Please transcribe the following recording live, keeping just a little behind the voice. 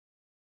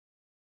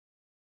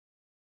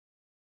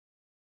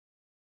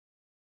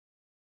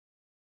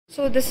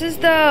So this is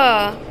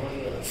the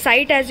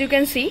site, as you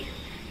can see.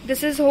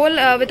 This is whole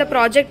with a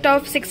project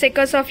of 6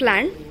 acres of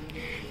land.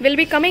 We'll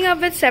be coming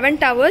up with 7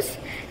 towers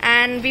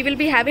and we will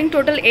be having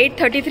total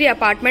 833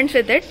 apartments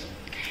with it.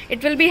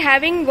 It will be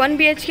having 1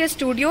 BHK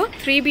studio,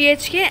 3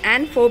 BHK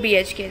and 4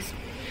 BHKs.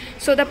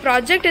 So the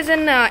project is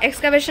in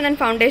excavation and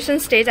foundation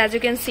stage, as you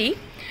can see.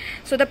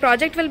 So the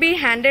project will be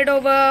handed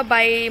over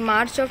by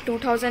March of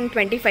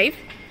 2025.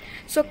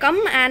 So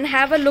come and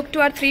have a look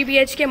to our 3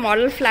 BHK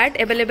model flat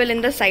available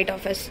in the site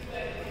office.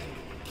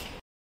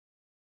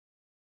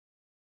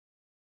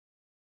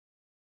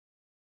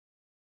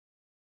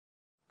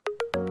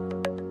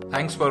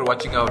 Thanks for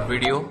watching our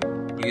video.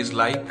 Please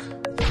like,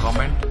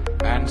 comment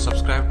and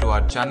subscribe to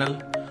our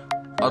channel.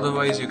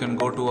 Otherwise you can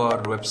go to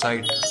our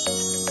website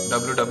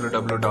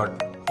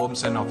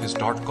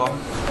www.homesandoffice.com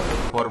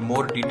for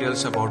more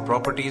details about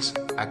properties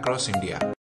across India.